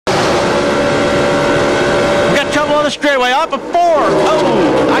straightaway, off of 4.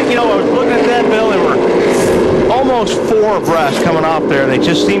 Oh, I was looking at that, Bill. They were almost 4 abreast coming off there. They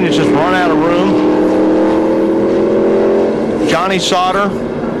just seemed to just run out of room. Johnny Sauter,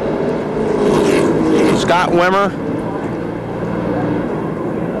 Scott Wimmer.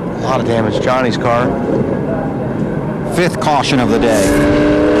 A lot of damage, Johnny's car. 5th caution of the day.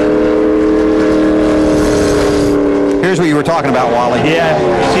 Here's what you were talking about, Wally. Yeah,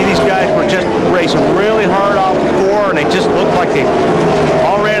 you see these guys were just racing really hard off the 4, and they just looked like they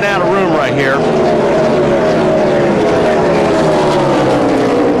all ran out of room right here.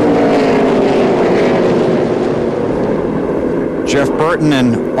 Jeff Burton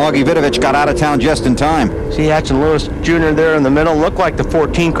and Augie Vidovich got out of town just in time. See Hatch and Lewis Jr. there in the middle. Looked like the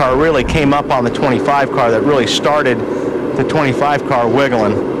 14 car really came up on the 25 car that really started the 25 car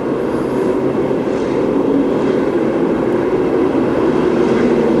wiggling.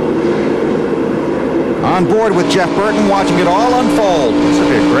 On board with Jeff Burton, watching it all unfold. This will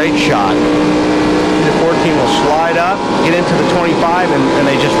be a great shot. The 14 will slide up, get into the 25, and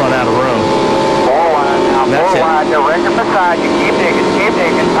they just run out of room. That's it. You're record beside you. Keep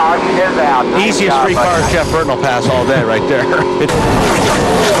digging. Caution is out. Easiest 3 cars Jeff Burton will pass all day right there.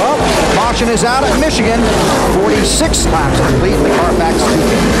 Well, caution is out at Michigan. 46 laps complete in the Carfax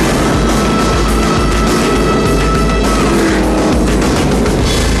 250.